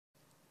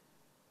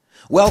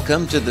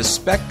Welcome to the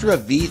Spectra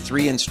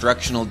V3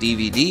 instructional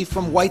DVD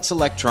from White's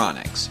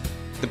Electronics.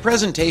 The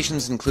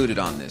presentations included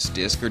on this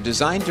disc are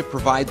designed to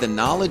provide the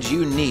knowledge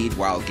you need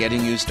while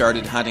getting you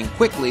started hunting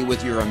quickly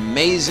with your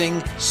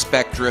amazing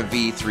Spectra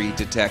V3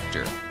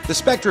 detector. The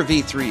Spectra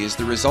V3 is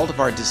the result of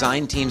our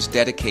design team's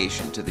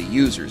dedication to the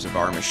users of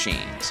our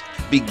machines.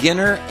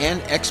 Beginner and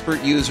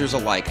expert users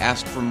alike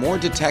asked for more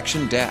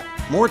detection depth,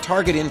 more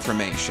target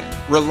information,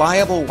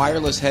 reliable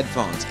wireless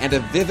headphones, and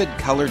a vivid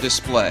color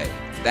display.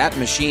 That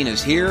machine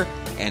is here,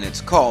 and it's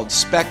called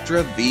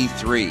Spectra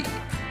V3.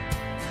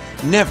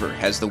 Never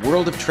has the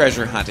world of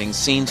treasure hunting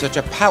seen such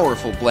a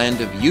powerful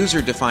blend of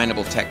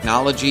user-definable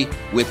technology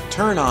with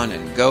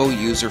turn-on-and-go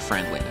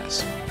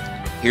user-friendliness.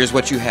 Here's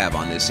what you have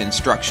on this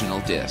instructional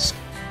disc.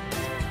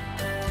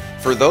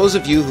 For those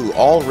of you who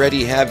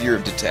already have your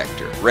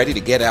detector ready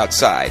to get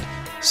outside,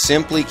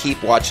 simply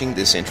keep watching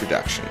this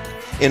introduction.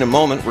 In a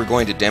moment, we're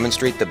going to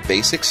demonstrate the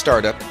basic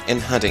startup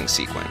and hunting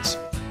sequence.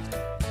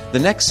 The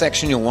next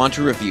section you'll want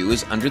to review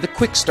is under the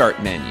Quick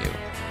Start menu.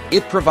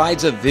 It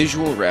provides a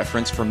visual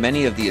reference for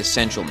many of the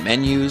essential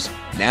menus,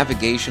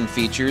 navigation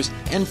features,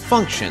 and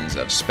functions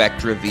of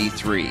Spectra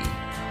V3.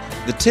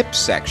 The Tips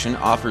section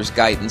offers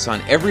guidance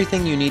on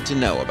everything you need to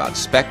know about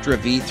Spectra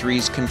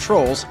V3's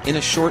controls in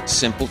a short,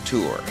 simple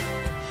tour.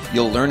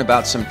 You'll learn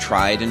about some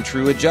tried and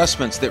true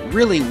adjustments that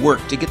really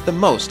work to get the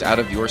most out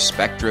of your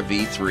Spectra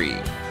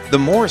V3. The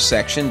More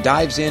section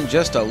dives in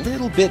just a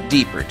little bit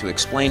deeper to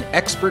explain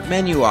expert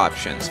menu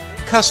options,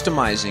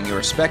 customizing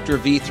your Spectra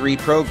V3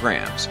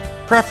 programs,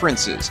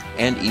 preferences,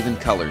 and even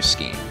color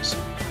schemes.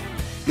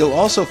 You'll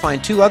also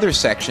find two other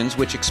sections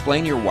which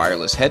explain your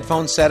wireless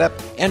headphone setup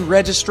and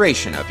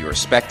registration of your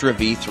Spectra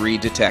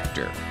V3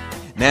 detector.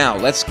 Now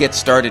let's get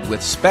started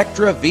with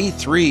Spectra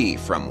V3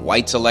 from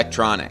White's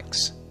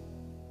Electronics.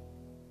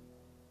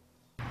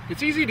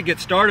 It's easy to get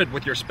started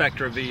with your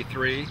Spectra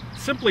V3.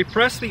 Simply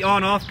press the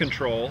on-off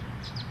control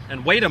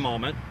and wait a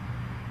moment.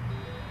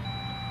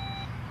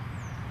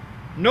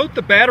 Note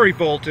the battery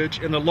voltage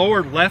in the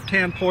lower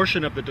left-hand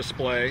portion of the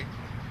display.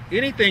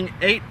 Anything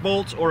 8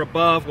 volts or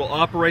above will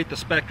operate the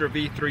Spectra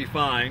V3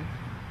 fine.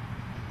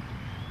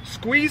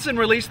 Squeeze and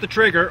release the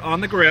trigger on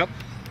the grip.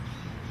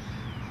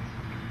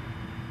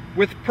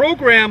 With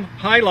Program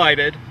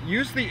highlighted,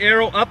 use the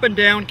arrow up and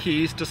down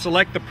keys to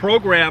select the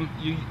program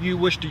you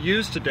wish to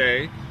use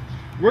today.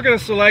 We're going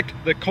to select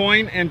the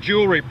Coin and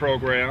Jewelry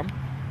program.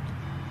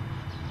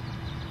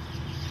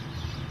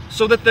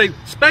 So that the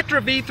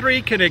Spectra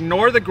V3 can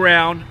ignore the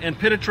ground and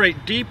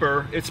penetrate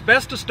deeper, it's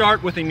best to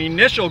start with an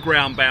initial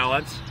ground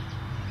balance.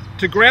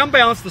 To ground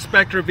balance the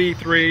Spectra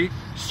V3,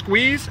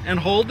 squeeze and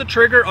hold the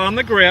trigger on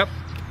the grip,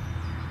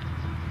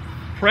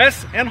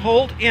 press and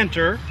hold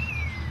Enter,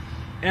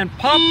 and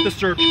pump the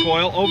search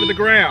coil over the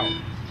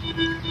ground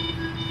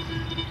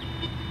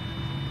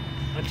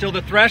until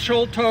the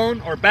threshold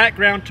tone or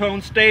background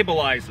tone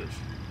stabilizes.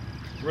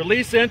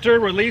 Release Enter,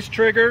 release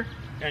trigger,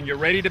 and you're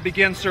ready to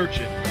begin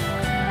searching.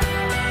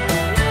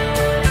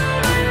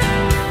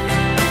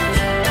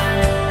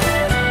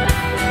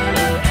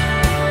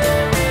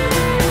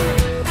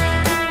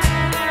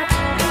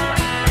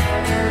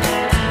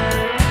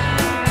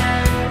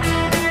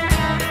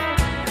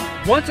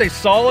 Once a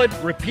solid,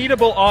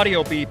 repeatable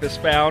audio beep is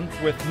found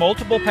with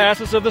multiple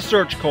passes of the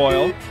search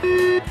coil,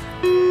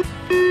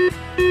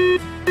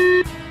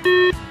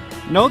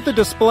 note the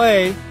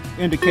display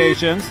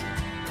indications,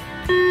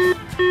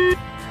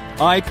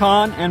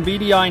 icon and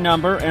VDI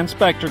number and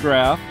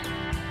spectrograph.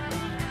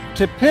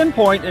 To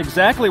pinpoint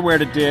exactly where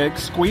to dig,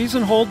 squeeze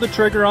and hold the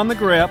trigger on the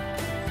grip,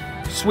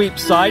 sweep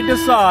side to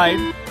side,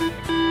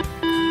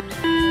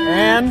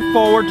 and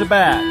forward to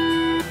back.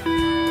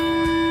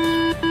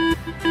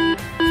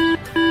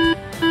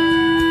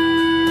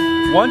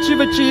 Once you've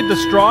achieved the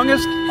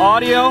strongest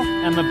audio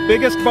and the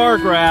biggest bar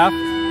graph,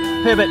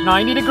 pivot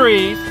 90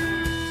 degrees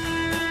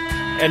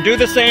and do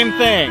the same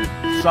thing,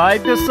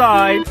 side to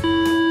side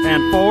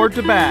and forward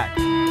to back.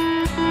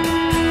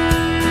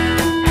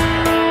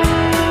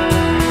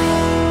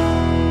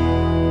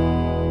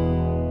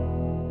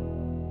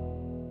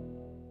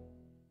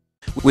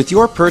 With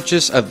your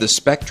purchase of the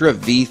Spectra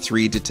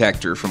V3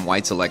 detector from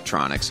White's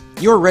Electronics,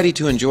 you're ready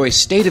to enjoy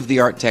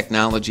state-of-the-art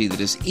technology that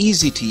is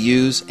easy to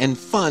use and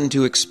fun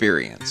to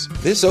experience.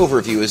 This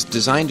overview is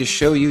designed to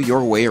show you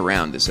your way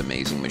around this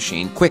amazing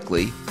machine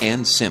quickly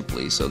and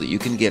simply so that you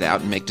can get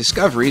out and make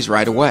discoveries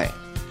right away.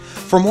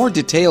 For more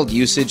detailed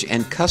usage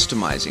and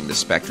customizing the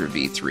Spectra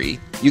V3,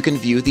 you can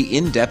view the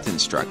in-depth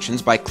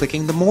instructions by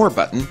clicking the More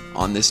button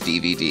on this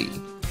DVD.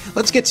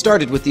 Let's get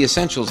started with the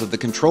essentials of the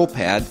control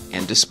pad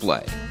and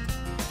display.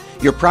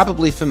 You're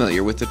probably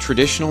familiar with the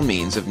traditional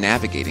means of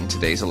navigating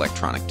today's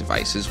electronic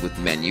devices with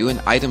menu and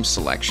item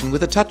selection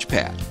with a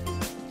touchpad.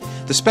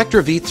 The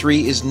Spectra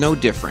V3 is no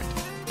different,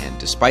 and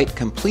despite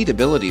complete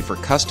ability for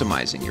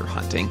customizing your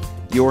hunting,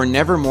 you're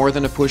never more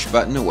than a push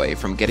button away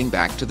from getting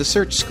back to the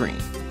search screen.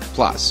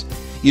 Plus,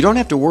 you don't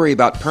have to worry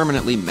about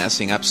permanently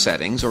messing up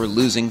settings or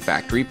losing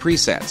factory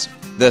presets.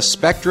 The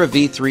Spectra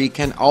V3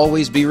 can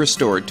always be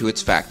restored to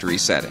its factory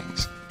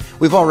settings.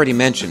 We've already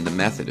mentioned the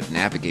method of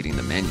navigating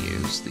the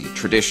menus, the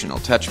traditional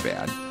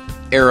touchpad,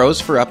 arrows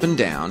for up and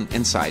down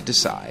and side to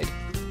side,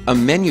 a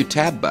menu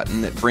tab button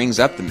that brings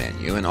up the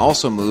menu and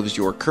also moves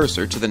your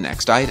cursor to the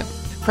next item.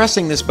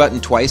 Pressing this button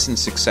twice in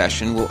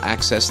succession will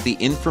access the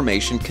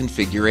information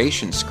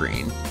configuration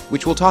screen,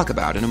 which we'll talk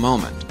about in a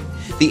moment.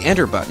 The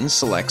Enter button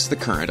selects the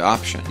current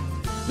option.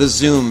 The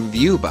Zoom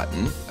View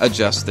button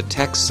adjusts the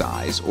text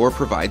size or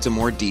provides a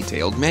more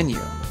detailed menu.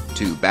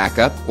 To back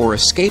up or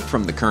escape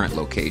from the current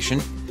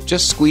location,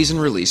 just squeeze and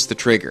release the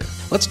trigger.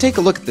 Let's take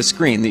a look at the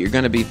screen that you're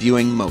going to be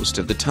viewing most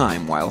of the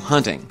time while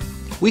hunting.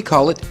 We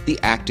call it the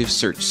Active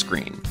Search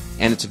screen,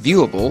 and it's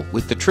viewable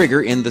with the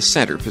trigger in the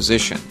center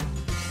position.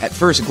 At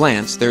first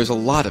glance, there's a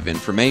lot of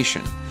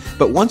information,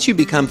 but once you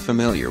become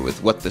familiar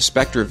with what the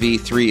Spectra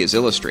V3 is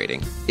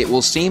illustrating, it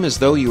will seem as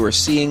though you are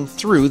seeing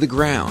through the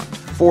ground.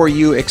 For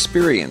you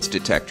experienced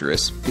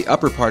detectorists, the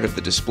upper part of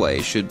the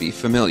display should be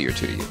familiar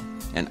to you.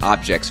 An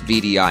object's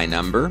VDI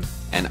number,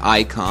 an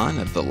icon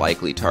of the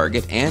likely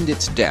target, and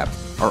its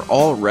depth are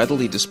all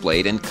readily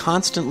displayed and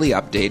constantly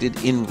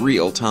updated in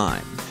real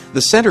time.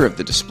 The center of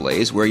the display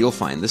is where you'll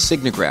find the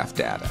signograph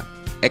data.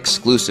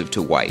 Exclusive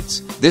to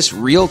Whites, this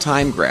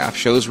real-time graph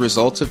shows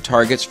results of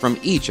targets from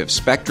each of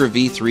Spectra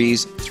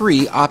V3's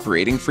 3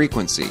 operating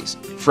frequencies.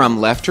 From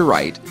left to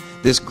right,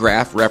 this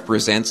graph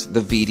represents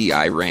the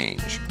VDI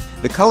range.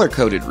 The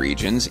color-coded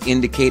regions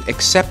indicate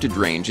accepted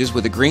ranges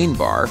with a green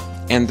bar,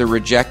 and the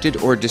rejected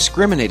or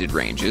discriminated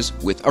ranges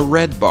with a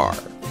red bar.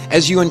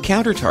 As you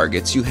encounter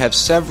targets, you have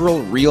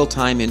several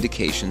real-time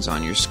indications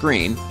on your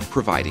screen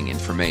providing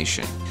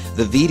information.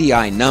 The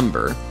VDI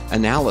number,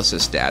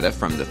 analysis data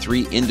from the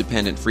 3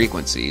 independent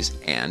frequencies,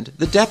 and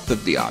the depth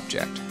of the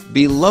object.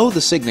 Below the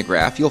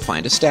signograph, you'll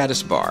find a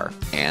status bar,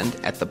 and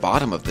at the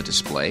bottom of the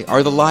display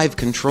are the live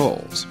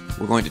controls.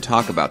 We're going to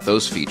talk about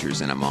those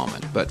features in a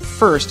moment, but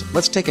first,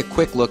 let's take a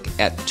quick look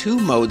at 2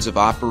 modes of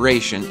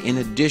operation in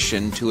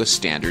addition to a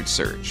standard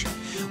search.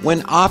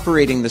 When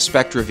operating the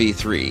Spectra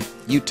V3,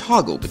 you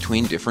toggle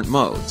between different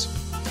modes.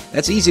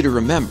 That's easy to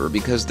remember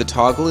because the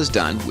toggle is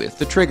done with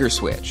the trigger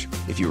switch.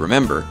 If you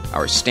remember,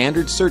 our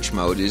standard search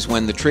mode is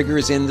when the trigger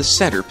is in the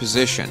center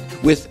position.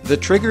 With the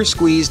trigger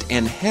squeezed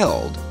and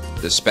held,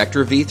 the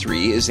Spectra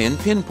V3 is in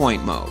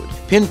pinpoint mode.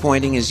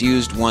 Pinpointing is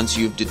used once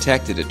you've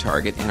detected a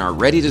target and are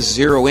ready to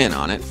zero in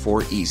on it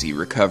for easy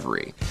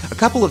recovery. A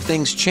couple of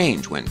things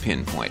change when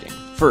pinpointing.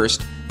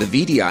 First, the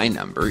VDI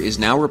number is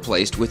now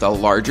replaced with a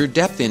larger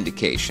depth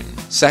indication.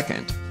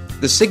 Second,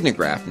 the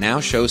signograph now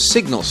shows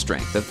signal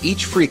strength of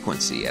each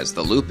frequency as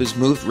the loop is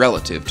moved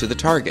relative to the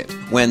target.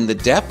 When the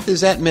depth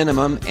is at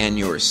minimum and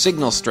your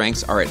signal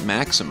strengths are at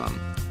maximum,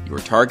 your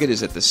target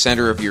is at the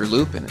center of your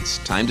loop and it's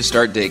time to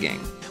start digging.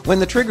 When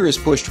the trigger is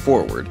pushed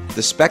forward,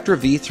 the Spectra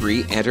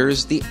V3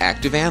 enters the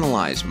Active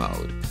Analyze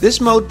mode.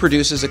 This mode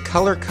produces a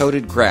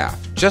color-coded graph,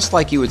 just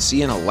like you would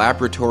see in a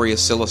laboratory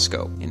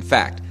oscilloscope. In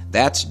fact,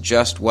 that's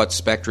just what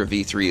Spectra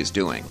V3 is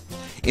doing.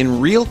 In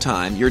real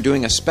time, you're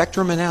doing a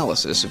spectrum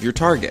analysis of your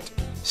target.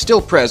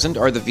 Still present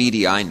are the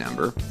VDI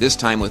number, this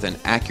time with an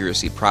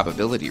accuracy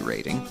probability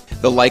rating,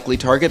 the likely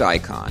target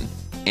icon,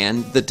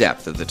 and the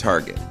depth of the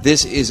target.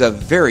 This is a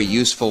very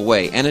useful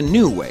way and a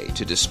new way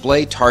to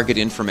display target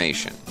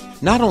information.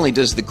 Not only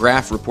does the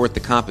graph report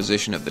the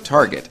composition of the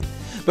target,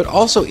 but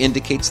also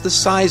indicates the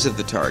size of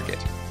the target.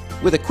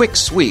 With a quick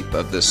sweep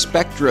of the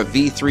Spectra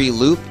V3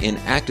 loop in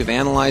Active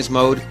Analyze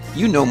mode,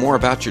 you know more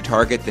about your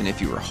target than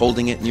if you were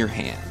holding it in your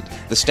hand.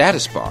 The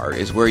status bar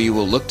is where you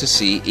will look to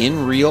see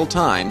in real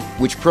time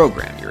which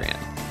program you're in,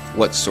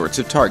 what sorts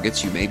of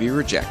targets you may be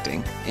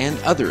rejecting, and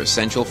other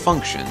essential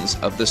functions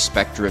of the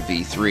Spectra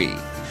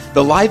V3.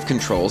 The live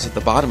controls at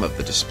the bottom of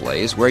the display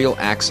is where you'll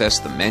access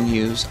the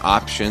menus,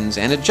 options,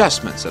 and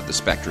adjustments of the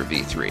Spectra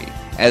V3.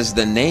 As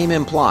the name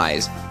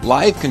implies,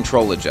 live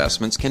control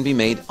adjustments can be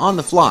made on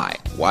the fly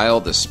while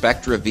the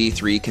Spectra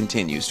V3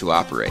 continues to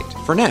operate.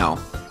 For now,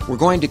 we're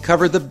going to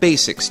cover the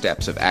basic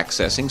steps of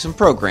accessing some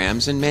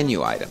programs and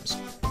menu items.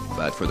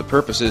 But for the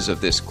purposes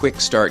of this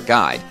quick start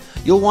guide,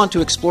 you'll want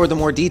to explore the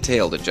more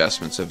detailed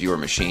adjustments of your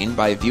machine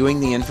by viewing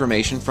the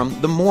information from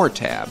the More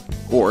tab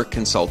or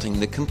consulting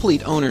the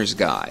Complete Owner's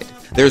Guide.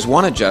 There's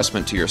one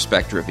adjustment to your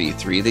Spectra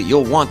V3 that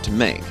you'll want to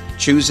make,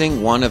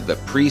 choosing one of the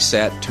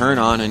preset Turn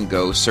On and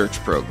Go search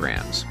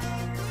programs.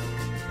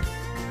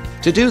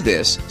 To do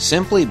this,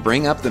 simply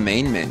bring up the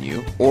main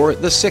menu or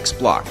the 6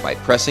 block by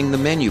pressing the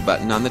menu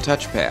button on the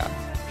touchpad.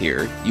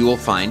 Here, you will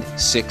find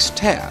 6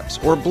 tabs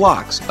or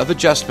blocks of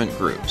adjustment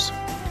groups.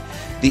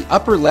 The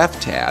upper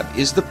left tab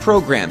is the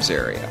Programs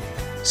area.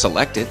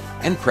 Select it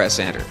and press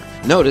Enter.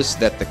 Notice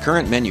that the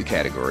current menu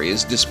category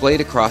is displayed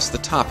across the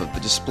top of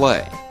the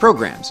display.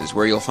 Programs is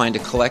where you'll find a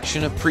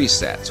collection of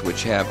presets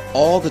which have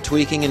all the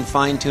tweaking and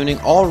fine-tuning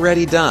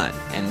already done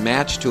and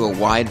matched to a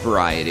wide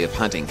variety of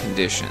hunting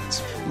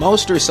conditions.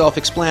 Most are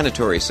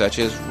self-explanatory, such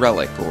as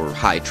relic or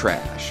high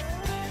trash.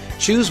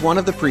 Choose one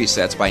of the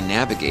presets by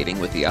navigating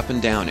with the up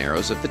and down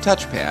arrows of the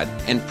touchpad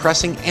and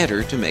pressing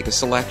Enter to make a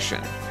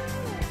selection.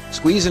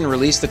 Squeeze and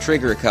release the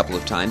trigger a couple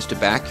of times to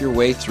back your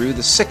way through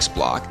the 6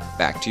 block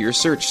back to your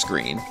search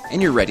screen,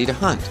 and you're ready to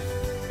hunt.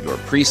 Your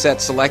preset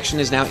selection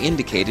is now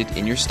indicated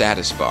in your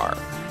status bar.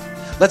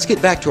 Let's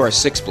get back to our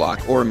 6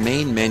 block or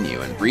main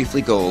menu and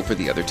briefly go over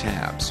the other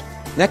tabs.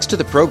 Next to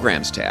the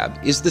Programs tab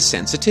is the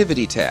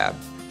Sensitivity tab.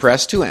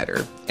 Press to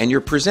enter, and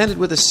you're presented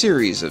with a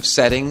series of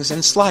settings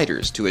and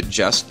sliders to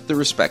adjust the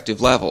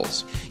respective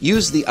levels.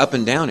 Use the up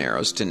and down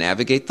arrows to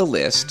navigate the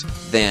list,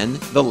 then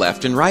the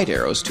left and right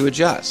arrows to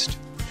adjust.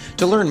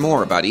 To learn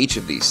more about each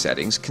of these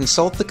settings,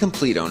 consult the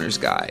Complete Owner's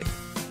Guide.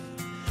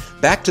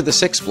 Back to the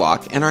 6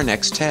 block and our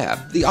next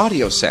tab, the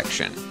Audio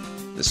section.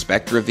 The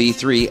Spectra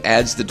V3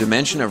 adds the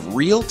dimension of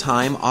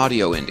real-time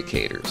audio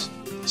indicators.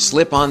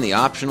 Slip on the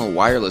optional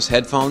wireless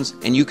headphones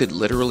and you could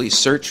literally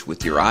search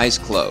with your eyes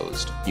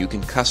closed. You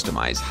can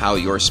customize how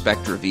your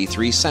Spectra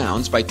V3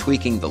 sounds by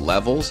tweaking the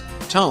levels,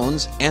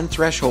 tones, and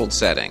threshold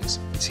settings.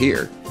 It's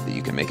here that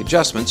you can make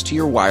adjustments to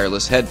your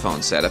wireless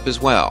headphone setup as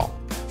well.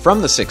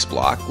 From the 6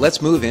 block,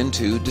 let's move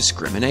into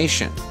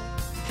Discrimination.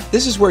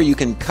 This is where you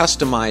can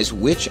customize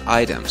which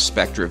items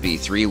Spectra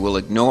V3 will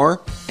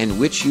ignore and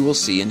which you will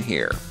see and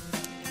hear.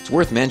 It's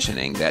worth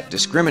mentioning that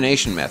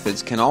discrimination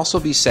methods can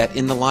also be set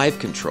in the live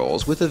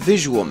controls with a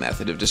visual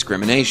method of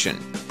discrimination.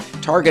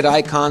 Target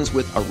icons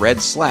with a red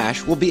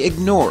slash will be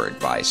ignored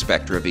by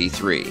Spectra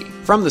V3.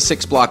 From the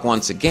 6 block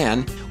once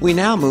again, we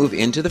now move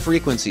into the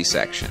frequency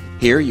section.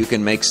 Here you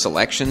can make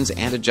selections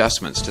and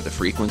adjustments to the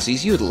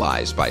frequencies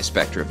utilized by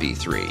Spectra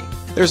V3.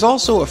 There's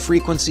also a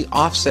frequency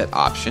offset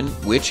option,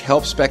 which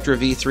helps Spectra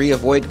V3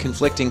 avoid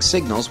conflicting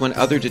signals when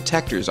other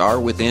detectors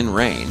are within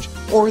range,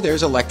 or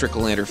there's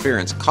electrical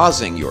interference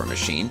causing your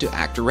machine to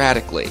act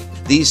erratically.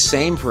 These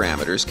same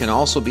parameters can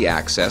also be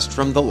accessed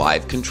from the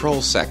live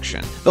control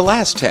section. The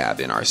last tab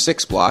in our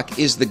 6 block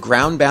is the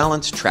ground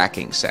balance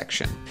tracking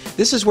section.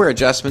 This is where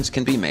adjustments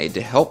can be made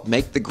to help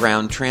make the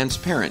ground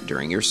transparent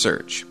during your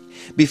search.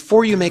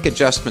 Before you make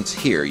adjustments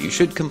here, you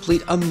should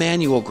complete a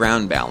manual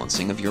ground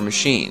balancing of your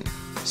machine.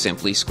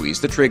 Simply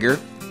squeeze the trigger,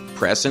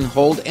 press and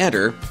hold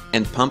enter,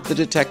 and pump the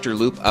detector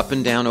loop up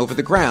and down over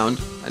the ground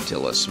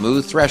until a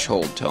smooth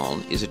threshold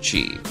tone is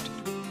achieved.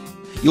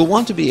 You'll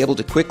want to be able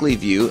to quickly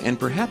view and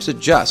perhaps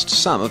adjust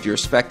some of your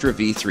Spectra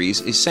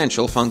V3's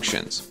essential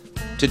functions.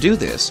 To do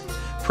this,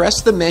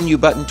 press the menu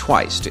button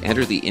twice to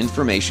enter the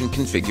Information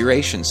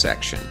Configuration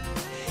section.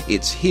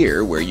 It's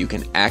here where you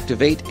can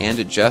activate and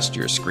adjust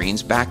your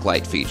screen's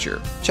backlight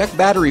feature, check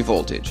battery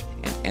voltage,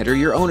 and enter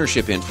your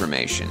ownership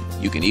information.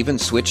 You can even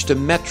switch to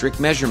metric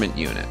measurement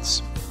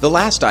units. The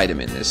last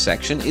item in this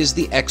section is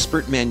the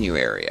Expert menu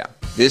area.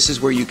 This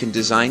is where you can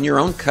design your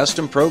own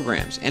custom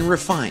programs and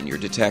refine your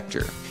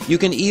detector. You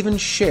can even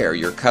share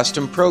your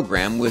custom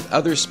program with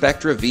other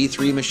Spectra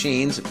V3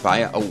 machines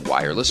via a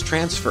wireless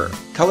transfer.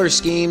 Color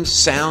schemes,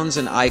 sounds,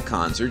 and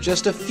icons are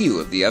just a few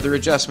of the other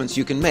adjustments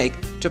you can make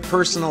to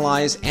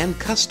personalize and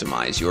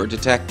customize your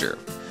detector.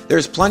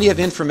 There's plenty of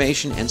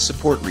information and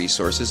support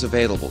resources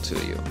available to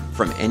you.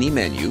 From any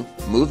menu,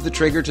 move the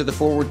trigger to the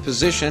forward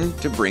position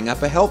to bring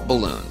up a help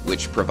balloon,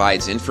 which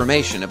provides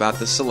information about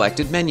the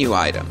selected menu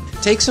item.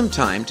 Take some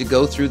time to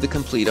go through the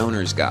Complete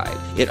Owner's Guide.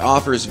 It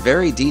offers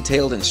very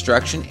detailed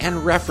instruction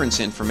and reference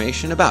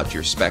information about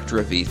your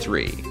Spectra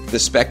V3. The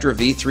Spectra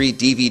V3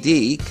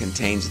 DVD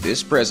contains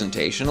this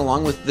presentation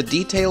along with the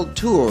detailed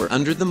tour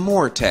under the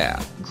More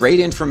tab. Great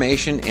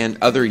information and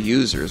other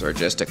users are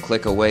just a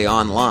click away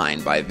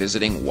online by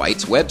visiting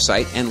White's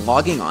website and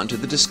logging on to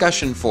the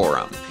discussion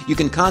forum. You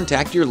can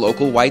contact your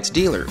local White's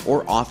dealer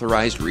or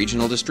authorized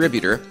regional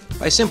distributor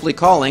by simply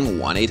calling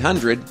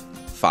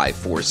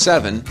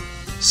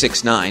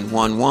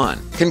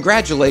 1-800-547-6911.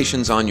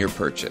 Congratulations on your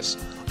purchase.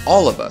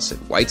 All of us at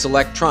White's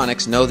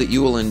Electronics know that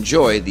you will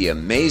enjoy the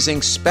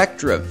amazing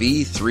Spectra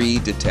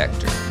V3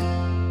 detector.